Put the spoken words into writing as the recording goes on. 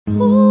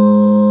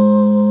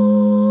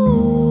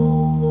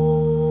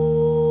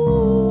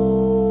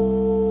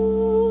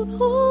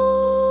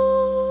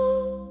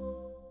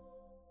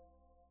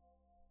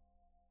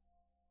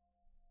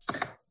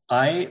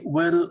I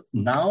will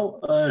now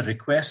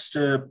request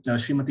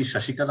Srimati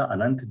Shashikala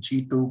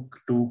Anantji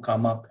to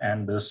come up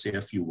and say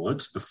a few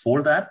words.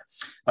 Before that,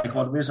 like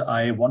always,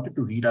 I wanted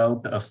to read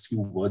out a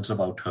few words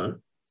about her.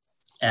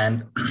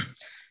 And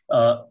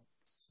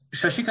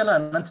Shashikala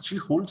Anantji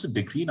holds a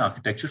degree in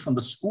architecture from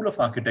the School of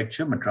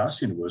Architecture,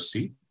 Madras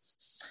University.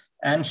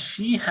 And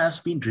she has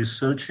been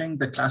researching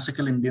the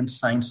classical Indian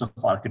science of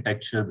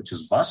architecture, which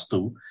is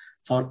Vastu,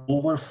 for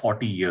over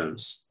 40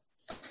 years.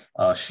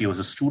 She was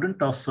a student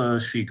of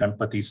Sri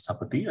Ganpati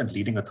Sthapati, a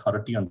leading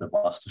authority on the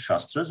Vastu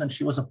Shastras, and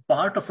she was a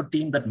part of a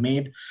team that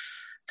made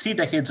 3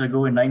 decades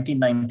ago in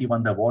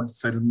 1991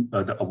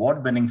 the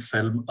award-winning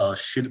film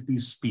Shilpi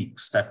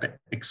Speaks, that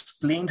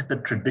explained the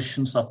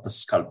traditions of the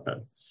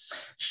sculptor.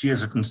 She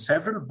has written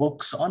several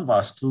books on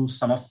Vastu,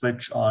 some of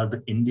which are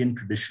The Indian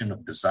Tradition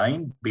of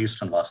Design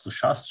based on Vastu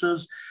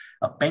Shastras,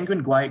 A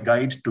Penguin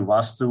Guide to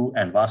Vastu,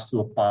 and Vastu,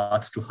 A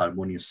Path to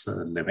Harmonious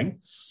Living.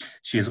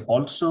 She has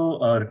also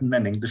written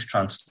an English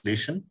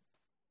translation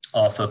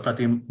of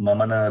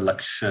Pratimamana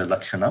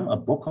Lakshanam, a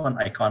book on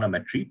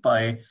iconometry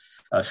by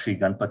Sri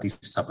Ganpati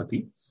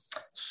Sthapati.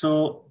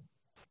 So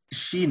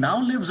she now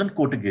lives in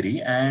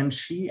Kotagiri, and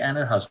she and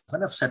her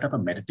husband have set up a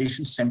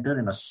meditation center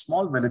in a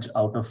small village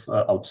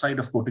outside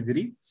of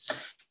Kotagiri.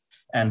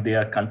 And they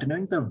are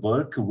continuing their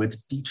work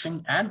with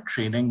teaching and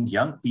training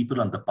young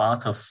people on the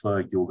path of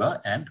yoga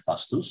and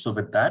Vastu. So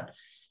with that, it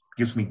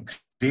gives me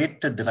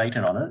great delight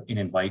and honor in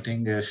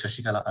inviting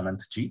Shashikala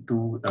Anantji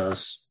to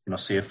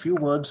say a few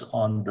words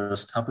on the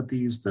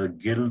Sthapatis, the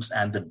guilds,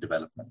 and the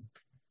development.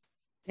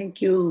 Thank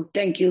you.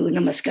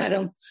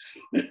 Namaskaram.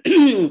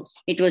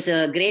 It was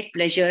a great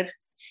pleasure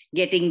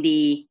getting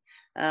the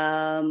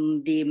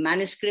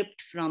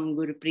manuscript from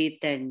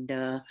Gurpreet and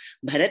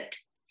Bharat.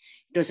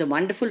 It was a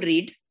wonderful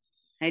read.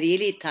 I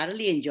really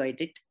thoroughly enjoyed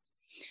it.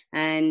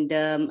 And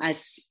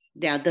as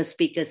the other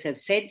speakers have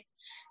said,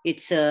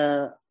 it's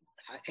an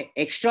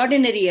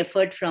extraordinary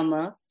effort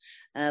from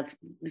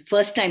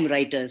first-time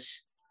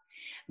writers.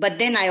 But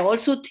then I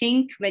also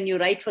think when you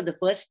write for the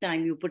first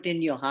time, you put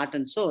in your heart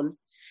and soul.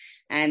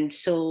 And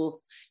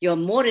so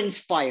you're more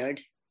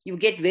inspired. You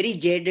get very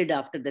jaded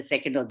after the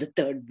second or the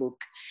third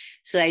book.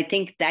 So I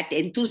think that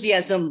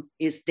enthusiasm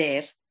is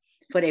there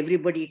for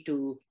everybody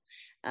to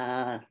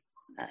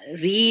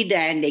read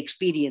and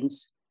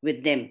experience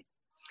with them.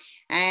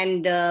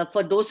 And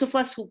for those of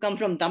us who come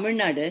from Tamil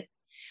Nadu,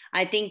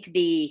 I think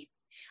the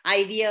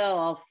idea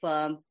of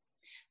the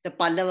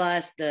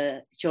Pallavas,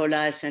 the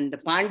Cholas, and the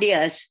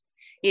Pandyas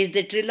is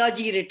the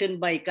trilogy written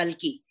by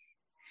Kalki.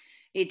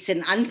 It's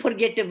an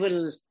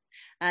unforgettable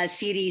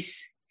series,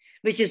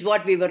 which is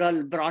what we were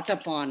all brought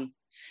up on.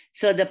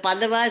 So the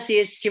Pallavas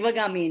is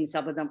Shivagami in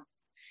Sabadam,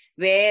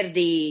 where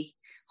the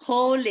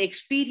whole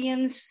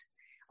experience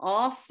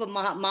of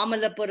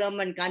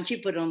Mamalapuram and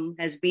Kanchipuram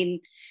has been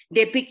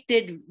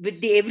depicted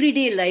with the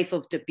everyday life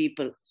of the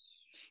people.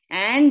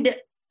 And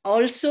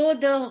also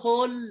the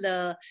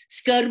whole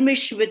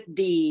skirmish with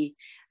the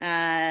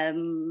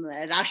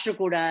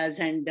Rashtrakudas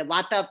and the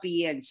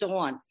Vatapi and so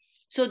on.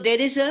 So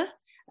there is a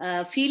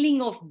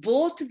feeling of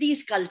both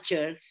these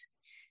cultures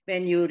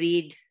when you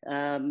read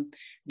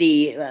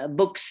the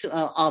books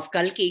of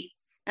Kalki.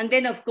 And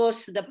then, of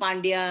course, the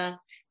Pandya,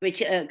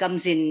 which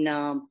comes in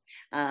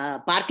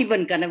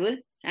Parthiban Kanavu,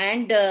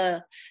 and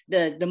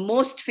the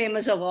most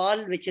famous of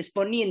all, which is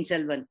Ponniyin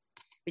Selvan,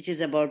 which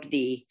is about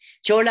the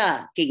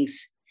Chola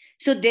kings.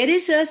 So there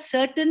is a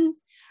certain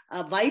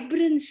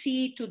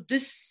vibrancy to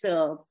this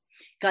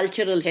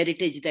cultural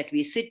heritage that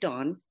we sit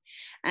on.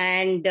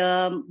 And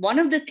one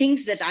of the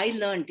things that I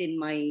learned in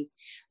my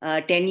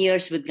 10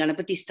 years with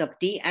Ganapati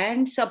Sthapati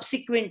and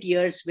subsequent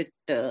years with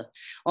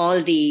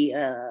all the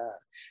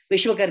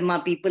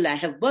Vishwakarma people I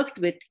have worked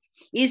with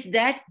is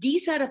that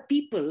these are a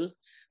people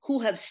who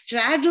have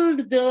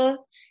straddled the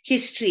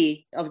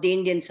history of the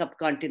Indian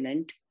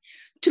subcontinent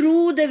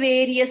through the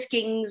various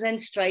kings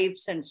and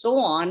strifes and so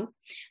on.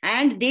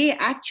 And they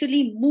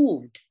actually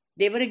moved.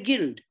 They were a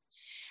guild.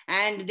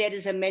 And there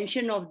is a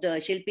mention of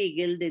the Shilpi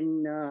guild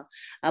in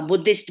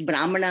Buddhist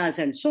Brahmanas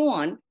and so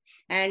on.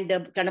 And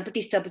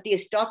Ganapati Sthapati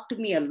has talked to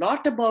me a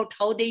lot about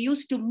how they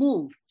used to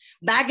move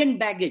bag and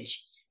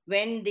baggage.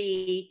 When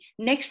the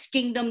next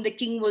kingdom, the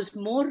king was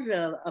more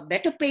a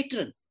better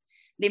patron,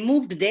 they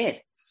moved there.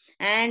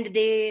 And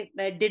they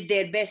did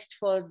their best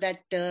for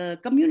that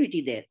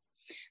community there.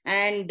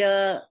 And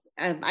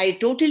I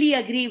totally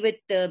agree with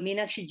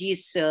Meenakshi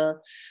ji's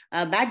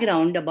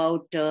background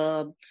about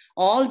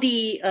all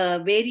the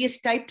various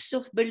types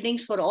of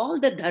buildings for all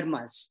the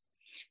dharmas,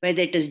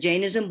 whether it is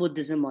Jainism,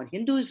 Buddhism, or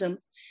Hinduism,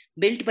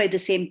 built by the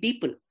same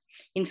people.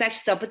 In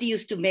fact, Sthapati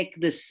used to make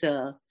this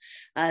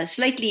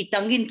slightly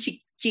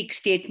tongue-in-cheek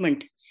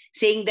statement,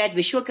 saying that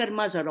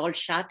Vishwakarmas are all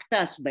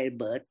Shaktas by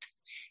birth.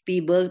 We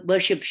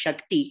worship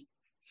Shakti.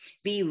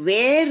 We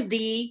wear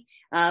the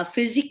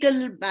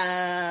physical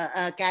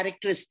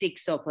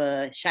characteristics of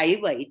a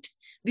Shaivite,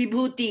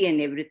 Vibhuti and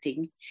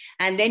everything.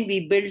 And then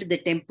we build the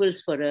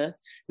temples for a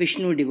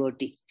Vishnu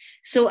devotee.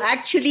 So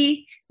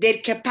actually, their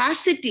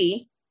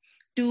capacity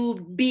to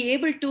be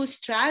able to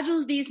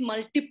straddle these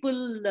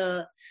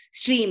multiple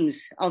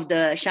streams of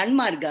the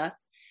Shanmarga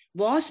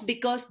was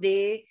because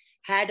they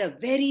had a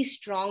very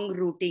strong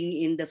rooting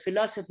in the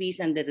philosophies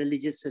and the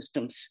religious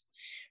systems.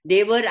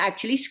 They were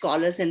actually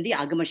scholars in the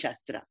Agama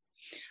Shastra,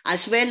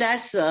 as well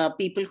as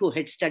people who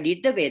had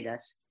studied the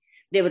Vedas.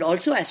 They were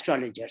also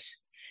astrologers.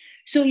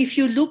 So if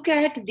you look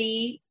at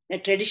the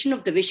tradition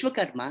of the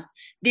Vishwakarma,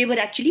 they were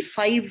actually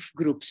 5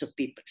 groups of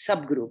people,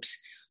 subgroups: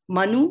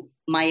 Manu,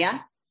 Maya,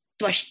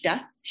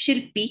 Twashta,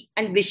 Shilpi,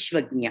 and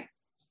Vishwagnya.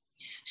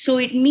 So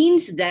it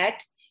means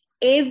that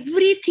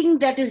everything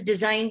that is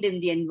designed in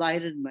the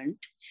environment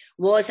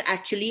was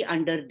actually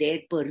under their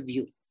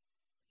purview.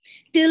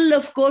 Till,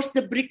 of course,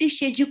 the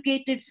British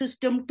educated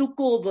system took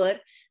over,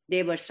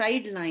 they were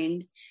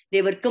sidelined,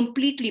 they were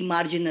completely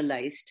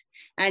marginalized.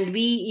 And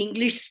we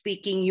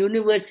English-speaking,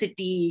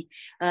 university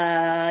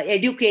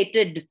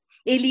educated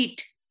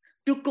elite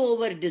took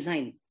over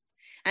design.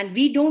 And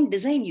we don't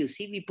design, you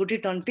see, we put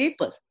it on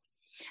paper.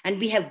 And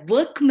we have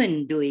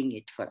workmen doing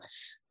it for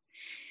us.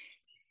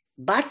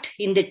 But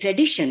in the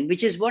tradition,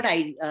 which is what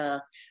I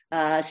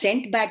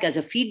sent back as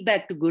a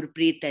feedback to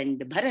Gurpreet and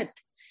Bharat,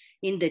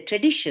 in the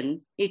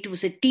tradition, it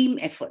was a team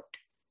effort,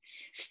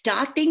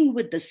 starting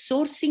with the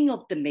sourcing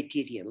of the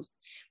material,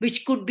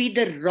 which could be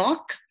the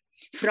rock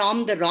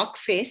from the rock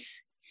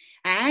face,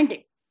 and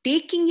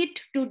taking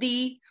it to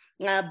the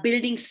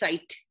building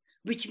site,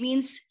 which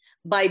means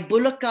by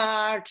bullock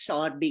carts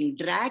or being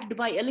dragged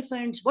by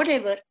elephants,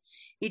 whatever,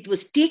 it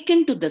was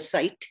taken to the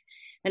site.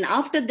 And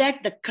after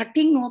that, the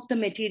cutting of the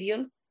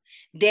material,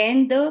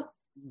 then the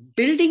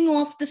building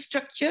of the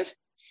structure,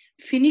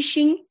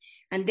 finishing,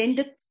 and then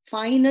the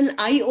final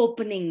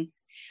eye-opening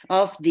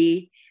of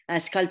the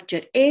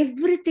sculpture.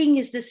 Everything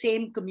is the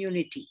same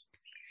community.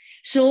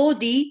 So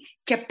the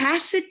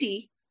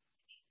capacity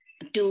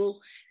to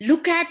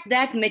look at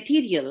that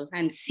material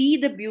and see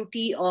the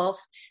beauty of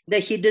the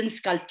hidden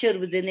sculpture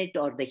within it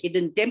or the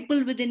hidden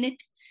temple within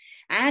it,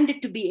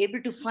 and to be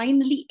able to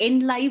finally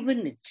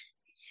enliven it.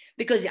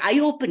 Because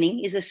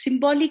eye-opening is a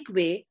symbolic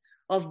way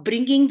of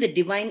bringing the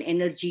divine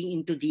energy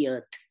into the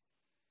earth.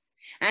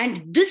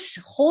 And this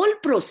whole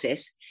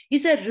process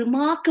is a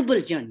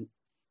remarkable journey.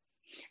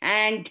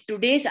 And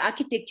today's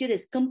architecture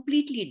is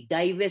completely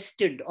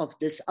divested of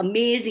this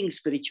amazing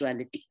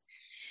spirituality.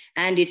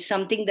 And it's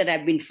something that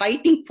I've been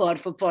fighting for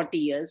 40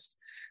 years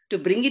to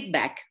bring it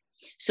back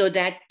so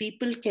that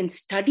people can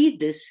study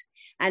this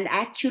and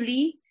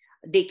actually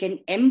they can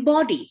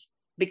embody.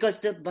 Because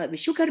the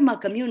Vishwakarma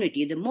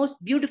community, the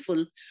most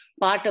beautiful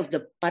part of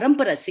the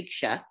Parampara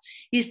Siksha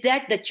is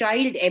that the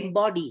child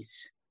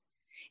embodies.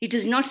 It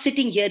is not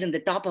sitting here in the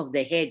top of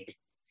the head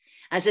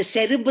as a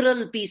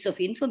cerebral piece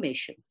of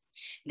information.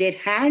 Their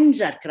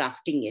hands are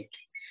crafting it.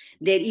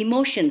 Their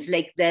emotions,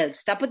 like the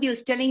Sthapati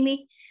was telling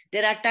me,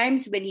 there are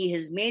times when he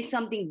has made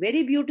something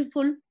very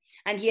beautiful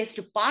and he has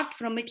to part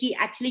from it. He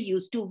actually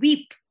used to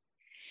weep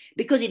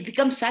because it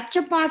becomes such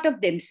a part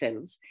of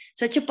themselves,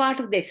 such a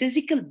part of their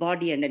physical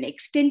body and an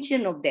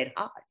extension of their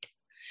heart.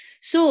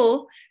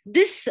 So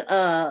this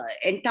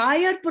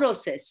entire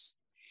process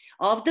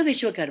of the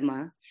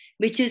Vishwakarma,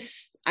 which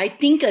is, I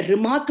think, a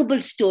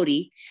remarkable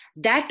story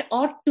that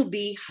ought to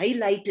be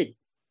highlighted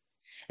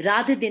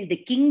rather than the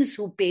kings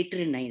who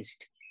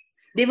patronized.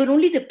 They were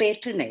only the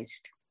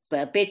patrons.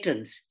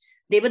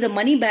 They were the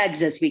money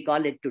bags, as we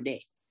call it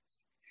today.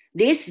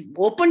 They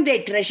opened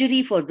their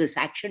treasury for this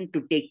action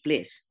to take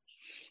place.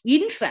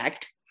 In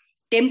fact,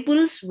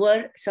 temples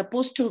were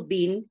supposed to have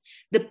been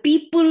the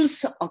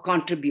people's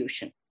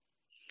contribution.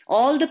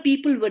 All the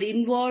people were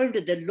involved,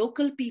 the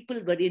local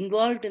people were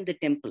involved in the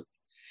temple.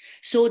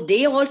 So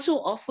they also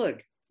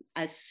offered,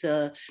 as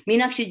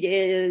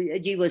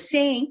Meenakshi ji was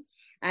saying,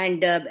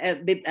 and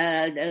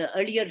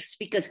earlier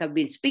speakers have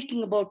been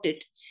speaking about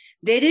it,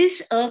 there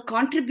is a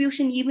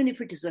contribution, even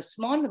if it is a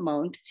small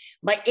amount,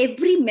 by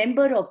every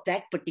member of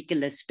that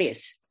particular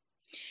space.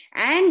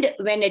 And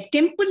when a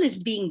temple is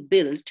being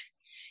built,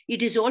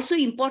 it is also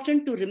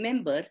important to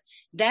remember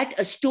that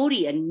a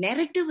story, a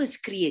narrative is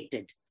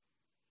created.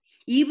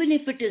 Even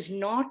if it is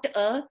not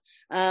a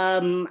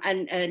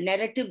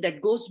narrative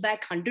that goes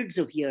back hundreds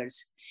of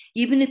years,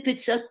 even if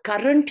it's a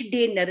current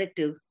day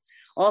narrative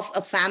of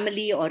a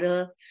family or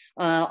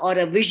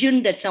a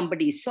vision that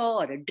somebody saw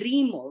or a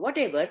dream or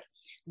whatever,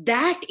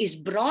 that is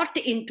brought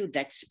into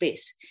that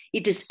space.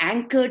 It is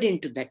anchored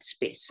into that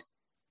space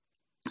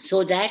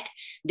so that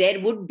there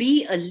would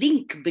be a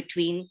link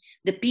between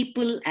the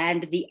people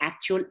and the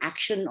actual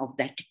action of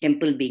that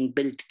temple being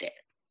built there.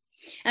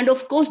 And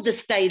of course, the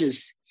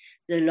styles.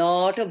 A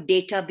lot of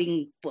data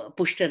being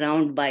pushed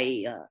around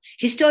by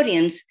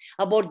historians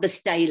about the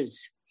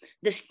styles.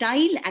 The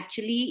style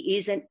actually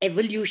is an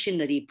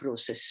evolutionary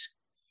process.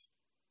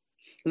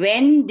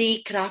 When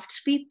the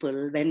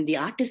craftspeople, when the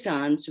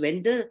artisans,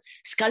 when the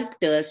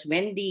sculptors,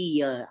 when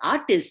the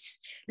artists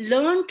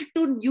learned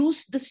to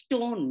use the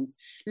stone,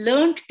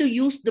 learned to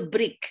use the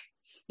brick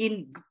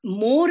in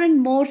more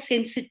and more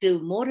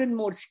sensitive, more and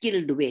more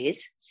skilled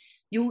ways,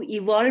 you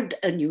evolved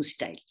a new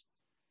style.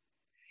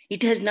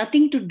 It has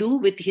nothing to do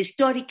with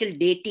historical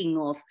dating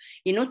of,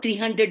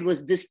 300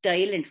 was this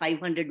style and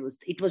 500 was,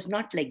 it was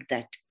not like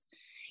that.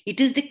 It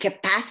is the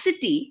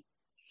capacity,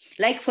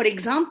 like for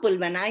example,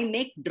 when I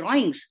make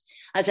drawings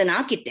as an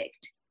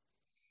architect,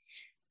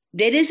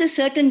 there is a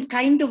certain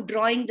kind of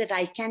drawing that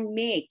I can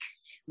make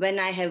when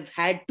I have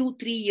had 2-3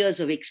 years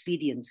of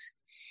experience.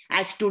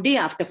 As today,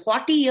 after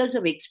 40 years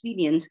of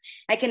experience,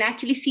 I can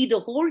actually see the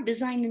whole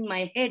design in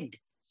my head.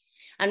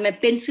 And my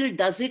pencil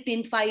does it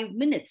in 5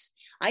 minutes.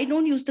 I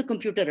don't use the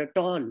computer at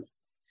all.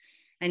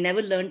 I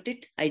never learned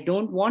it. I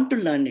don't want to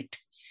learn it.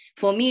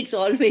 For me, it's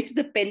always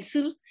the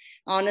pencil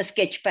on a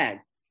sketch pad.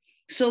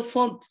 So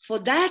for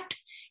that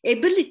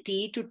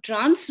ability to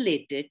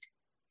translate it,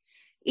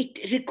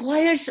 it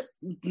requires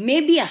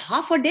maybe a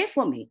half a day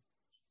for me.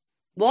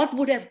 What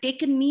would have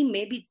taken me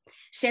maybe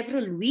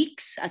several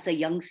weeks as a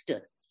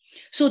youngster.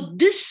 So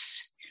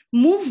this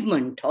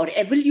movement or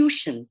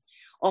evolution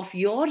of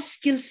your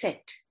skill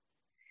set,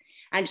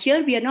 and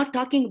here we are not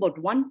talking about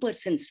one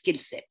person's skill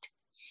set.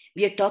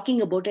 We are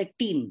talking about a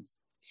team.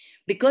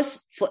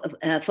 Because,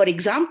 for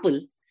example,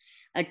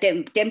 a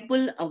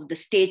temple of the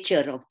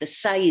stature, of the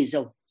size,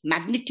 of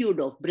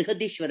magnitude of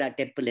Brihadishwara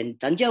temple in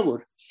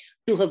Tanjavur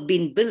to have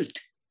been built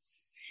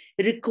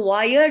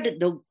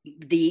required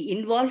the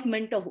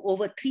involvement of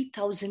over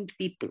 3,000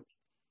 people.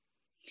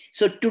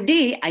 So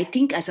today, I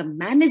think as a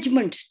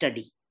management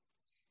study,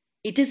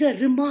 it is a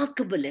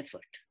remarkable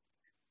effort.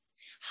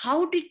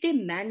 How did they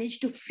manage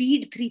to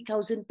feed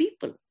 3,000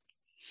 people?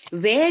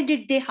 Where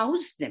did they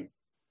house them?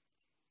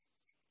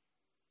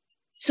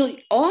 So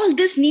all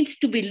this needs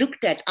to be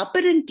looked at.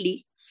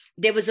 Apparently,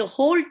 there was a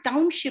whole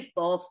township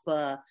of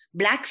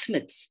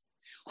blacksmiths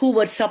who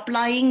were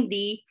supplying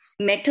the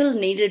metal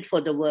needed for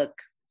the work.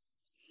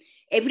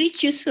 Every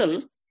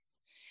chisel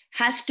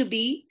has to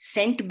be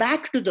sent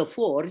back to the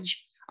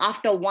forge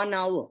after 1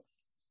 hour.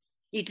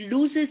 It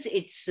loses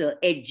its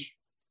edge.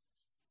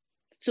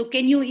 So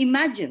can you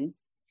imagine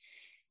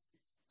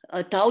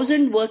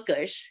 1,000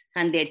 workers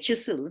and their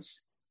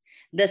chisels,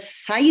 the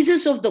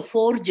sizes of the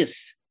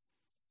forges,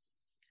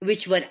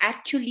 which were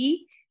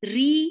actually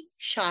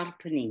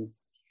resharpening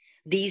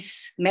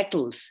these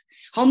metals?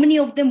 How many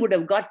of them would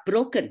have got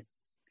broken?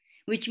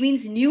 Which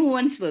means new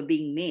ones were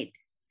being made.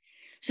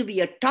 So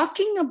we are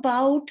talking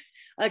about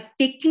a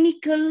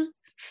technical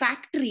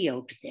factory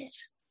out there,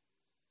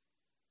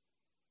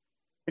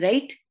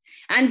 right?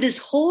 And this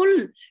whole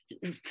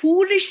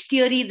foolish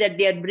theory that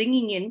they are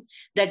bringing in,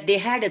 that they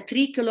had a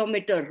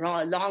 3-kilometer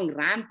long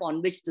ramp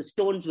on which the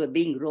stones were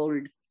being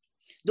rolled.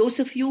 Those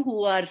of you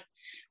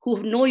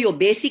who know your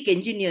basic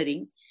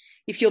engineering,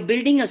 if you're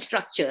building a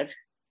structure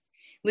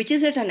which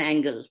is at an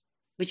angle,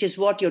 which is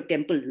what your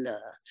temple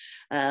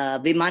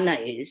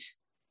Vimana is,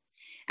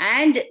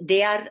 and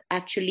they are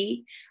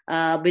actually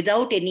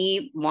without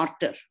any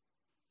mortar,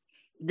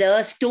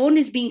 the stone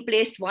is being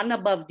placed one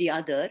above the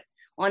other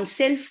on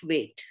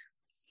self-weight,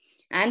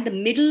 and the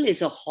middle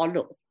is a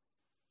hollow,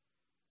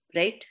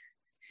 right?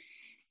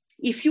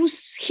 If you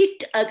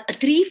hit a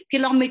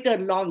 3-kilometer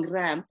long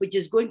ramp, which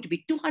is going to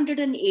be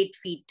 208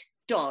 feet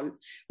tall,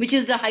 which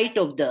is the height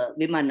of the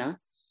Vimana,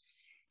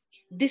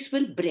 this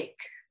will break.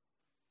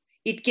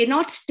 It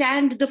cannot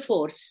stand the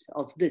force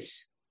of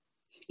this.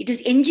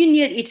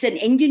 It's an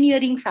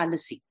engineering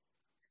fallacy.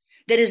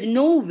 There is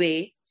no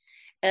way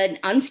an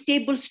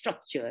unstable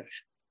structure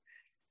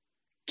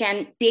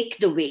can take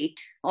the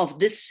weight of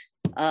this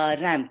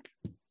ramp.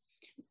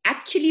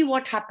 Actually,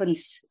 what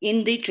happens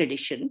in the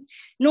tradition,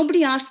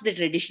 nobody asked the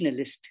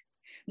traditionalist.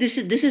 This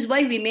is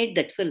why we made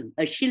that film.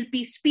 A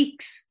Shilpi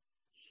speaks.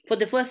 For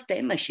the first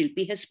time, a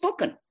Shilpi has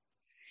spoken.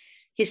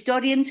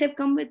 Historians have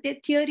come with their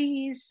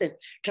theories.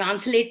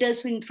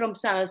 Translators from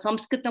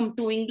Sanskritam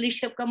to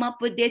English have come up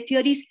with their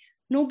theories.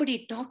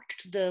 Nobody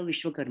talked to the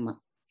Vishwakarma.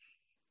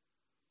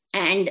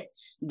 And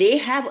they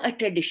have a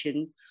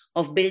tradition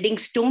of building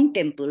stone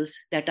temples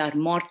that are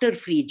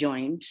mortar-free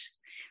joints,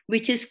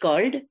 which is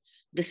called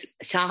the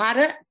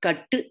Sahara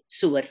Kattu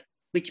Suvar,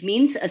 which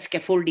means a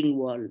scaffolding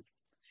wall.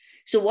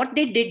 So what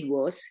they did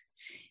was,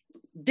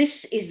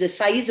 this is the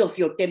size of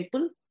your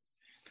temple,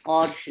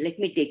 or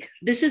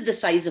this is the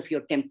size of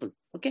your temple,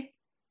 okay?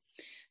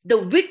 The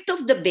width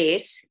of the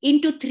base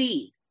into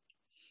 3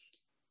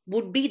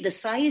 would be the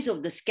size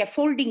of the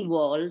scaffolding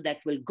wall that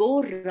will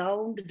go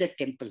around the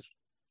temple.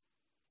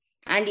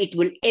 And it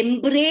will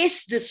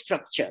embrace the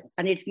structure,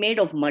 and it's made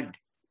of mud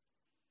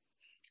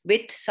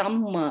with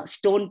some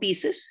stone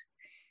pieces.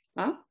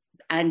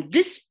 And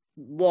this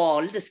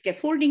wall, the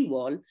scaffolding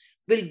wall,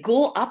 will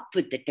go up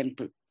with the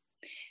temple.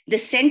 The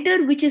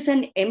center, which is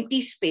an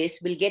empty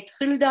space, will get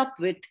filled up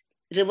with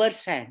river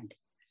sand.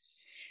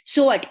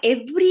 So at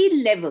every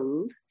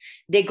level,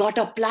 they got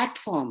a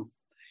platform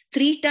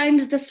 3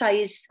 times the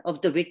size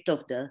of the width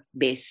of the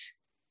base,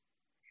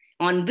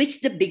 on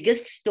which the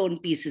biggest stone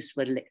pieces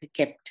were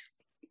kept.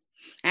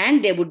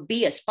 And there would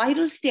be a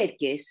spiral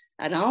staircase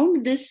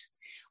around this,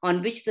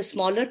 on which the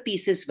smaller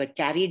pieces were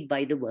carried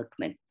by the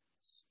workmen.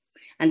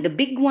 And the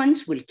big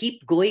ones will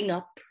keep going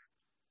up.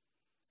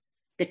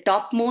 the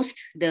topmost,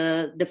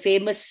 the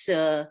famous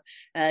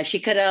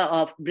Shikara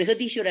of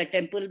Brihadishwara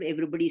temple,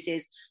 everybody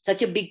says,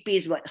 such a big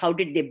piece, how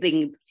did they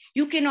bring?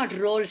 You cannot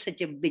roll such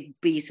a big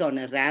piece on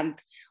a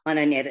ramp, on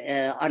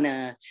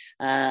a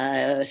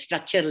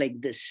structure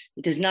like this.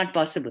 It is not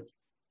possible.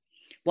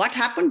 What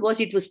happened was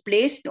it was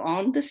placed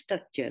on the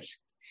structure,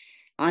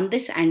 on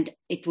this, and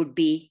it would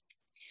be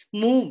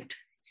moved.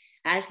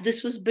 As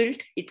this was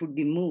built, it would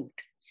be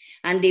moved.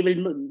 And they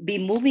will be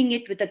moving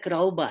it with a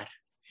crowbar.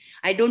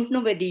 I don't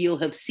know whether you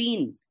have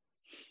seen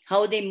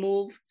how they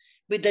move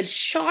with a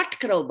short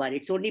crowbar.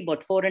 It's only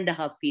about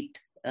 4.5 feet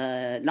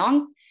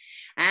long,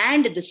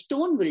 and the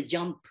stone will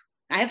jump.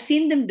 I have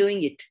seen them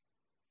doing it.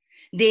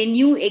 They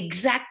knew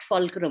exact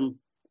fulcrum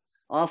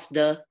of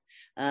the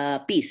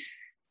piece.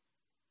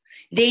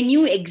 They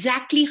knew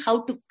exactly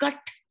how to cut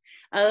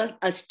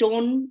a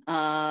stone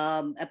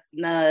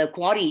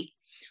quarry,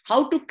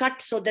 how to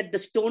cut so that the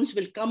stones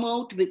will come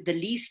out with the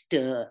least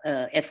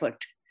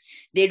effort.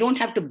 They don't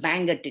have to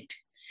bang at it.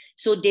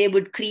 So they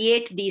would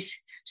create these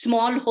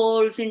small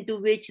holes into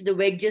which the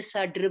wedges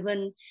are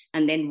driven,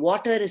 and then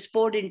water is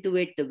poured into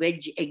it. The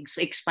wedge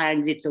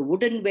expands. It's a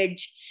wooden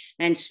wedge,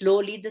 and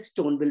slowly the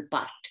stone will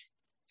part.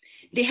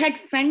 They had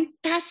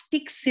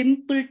fantastic,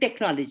 simple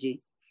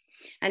technology.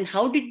 And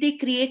how did they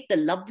create the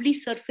lovely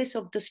surface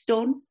of the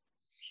stone?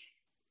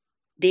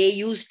 They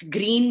used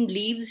green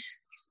leaves,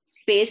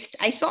 paste.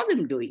 I saw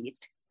them doing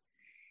it.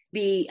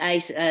 I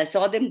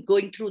saw them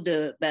going through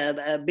the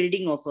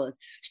building of a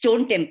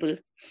stone temple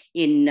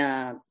in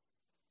near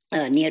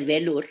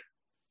Vellore.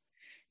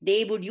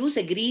 They would use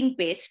a green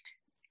paste,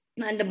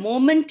 and the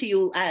moment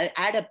you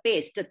add a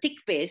paste, a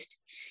thick paste,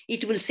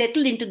 it will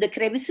settle into the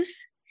crevices,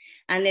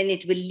 and then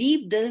it will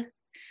leave the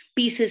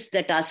pieces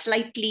that are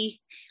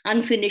slightly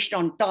unfinished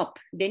on top.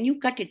 Then you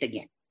cut it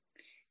again.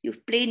 You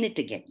plane it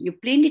again. You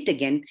plane it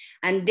again,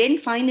 and then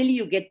finally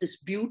you get this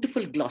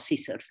beautiful glossy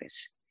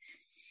surface.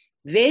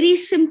 Very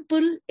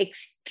simple,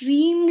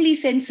 extremely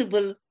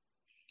sensible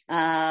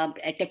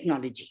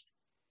technology.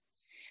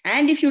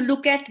 And if you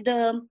look at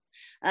the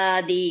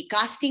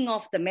casting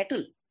of the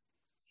metal,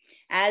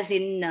 as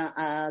in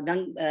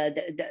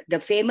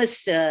the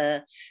famous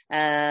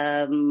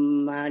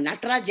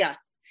Nataraja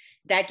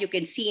that you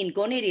can see in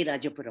Koneri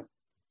Rajapuram,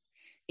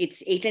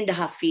 it's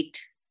 8.5 feet,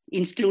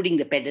 including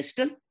the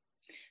pedestal.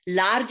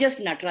 Largest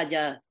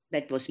Nataraja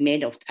that was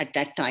made at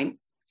that time.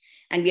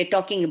 And we are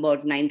talking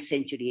about 9th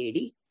century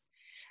AD.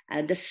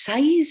 The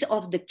size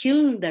of the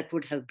kiln that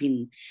would have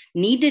been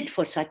needed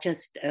for such a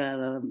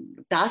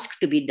task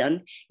to be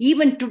done,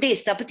 even today,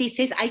 Sthapati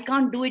says, I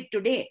can't do it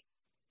today.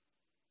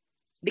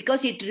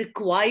 Because it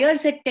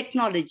requires a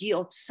technology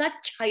of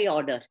such high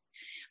order.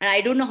 And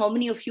I don't know how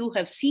many of you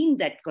have seen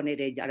that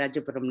Koneri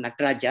Rajapuram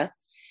Nataraja.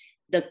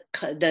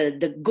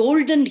 The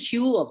golden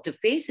hue of the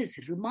face is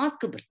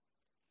remarkable.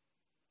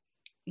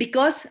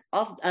 Because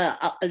of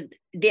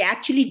they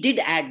actually did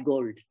add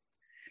gold.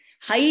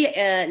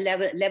 High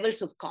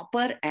levels of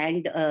copper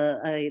and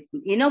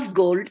enough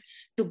gold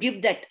to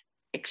give that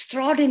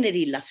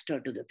extraordinary luster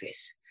to the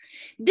face.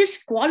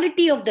 This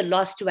quality of the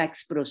lost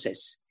wax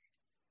process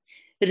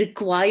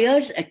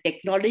requires a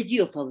technology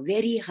of a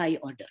very high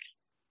order.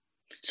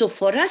 So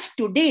for us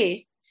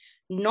today,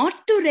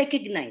 not to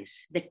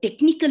recognize the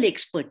technical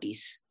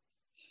expertise,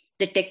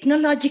 the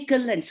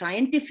technological and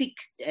scientific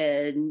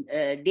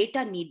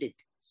data needed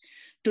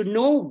to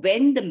know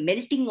when the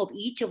melting of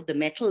each of the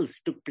metals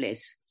took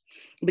place,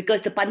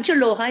 because the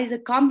Panchaloha is a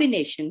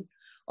combination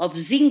of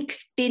zinc,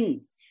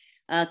 tin,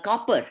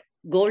 copper,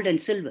 gold, and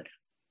silver,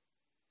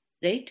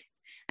 right?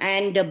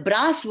 And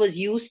brass was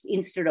used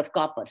instead of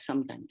copper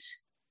sometimes.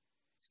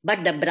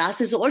 But the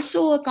brass is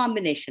also a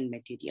combination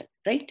material,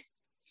 right?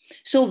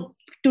 So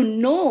to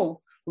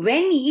know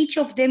when each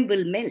of them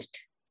will melt,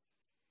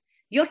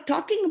 you're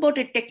talking about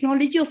a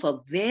technology of a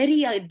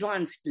very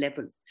advanced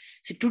level.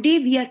 So today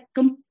we are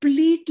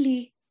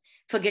completely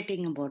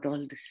forgetting about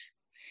all this.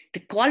 The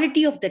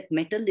quality of that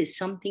metal is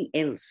something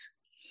else.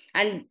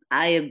 And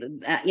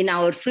in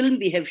our film,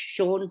 we have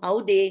shown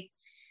how they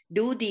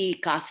do the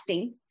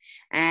casting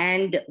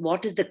and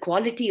what is the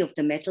quality of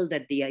the metal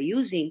that they are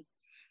using.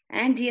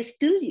 And they are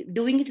still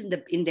doing it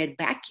in their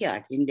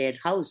backyard, in their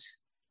house,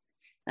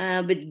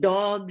 with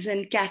dogs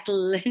and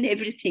cattle and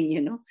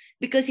everything,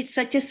 because it's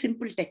such a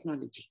simple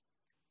technology.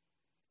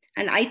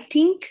 And I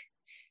think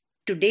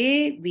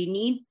today we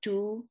need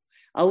to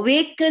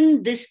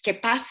awaken this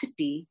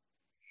capacity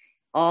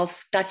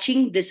of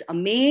touching this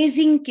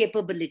amazing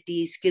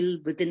capability, skill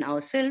within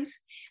ourselves,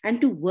 and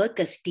to work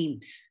as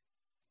teams.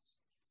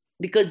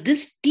 Because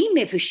this team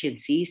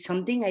efficiency is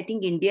something I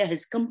think India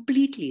has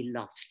completely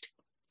lost.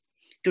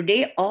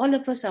 Today, all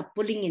of us are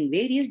pulling in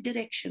various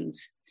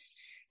directions.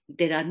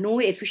 There are no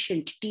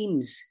efficient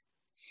teams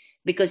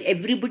because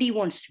everybody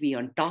wants to be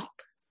on top.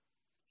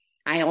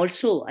 I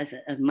also,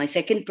 my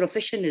second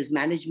profession is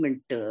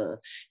management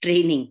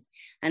training.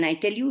 And I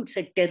tell you, it's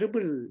a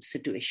terrible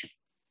situation.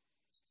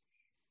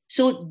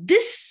 So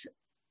this,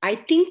 I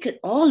think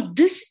all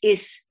this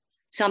is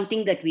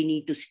something that we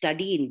need to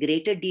study in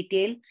greater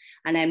detail.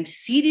 And I'm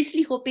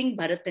seriously hoping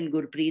Bharat and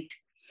Gurpreet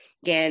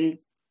can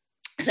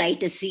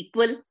write a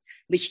sequel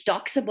which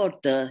talks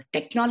about the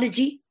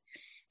technology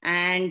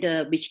and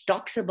which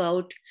talks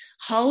about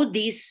how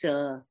these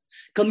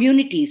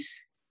communities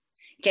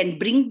can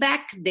bring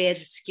back their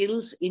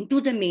skills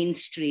into the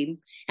mainstream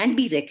and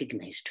be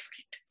recognized for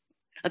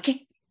it.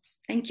 Okay,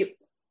 thank you.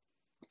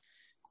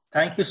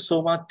 Thank you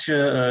so much,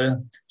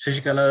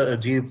 Shashikala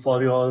ji,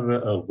 for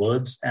your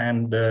words.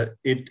 And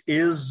it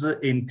is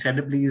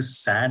incredibly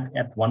sad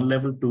at one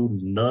level to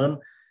learn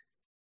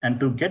and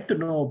to get to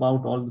know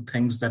about all the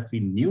things that we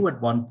knew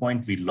at one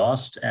point we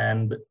lost.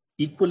 And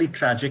equally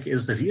tragic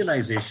is the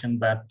realization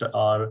that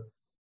our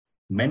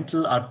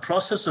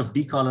process of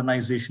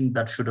decolonization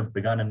that should have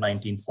begun in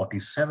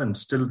 1947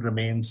 still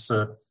remains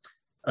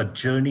a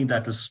journey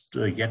that is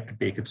yet to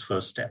take its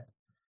first step.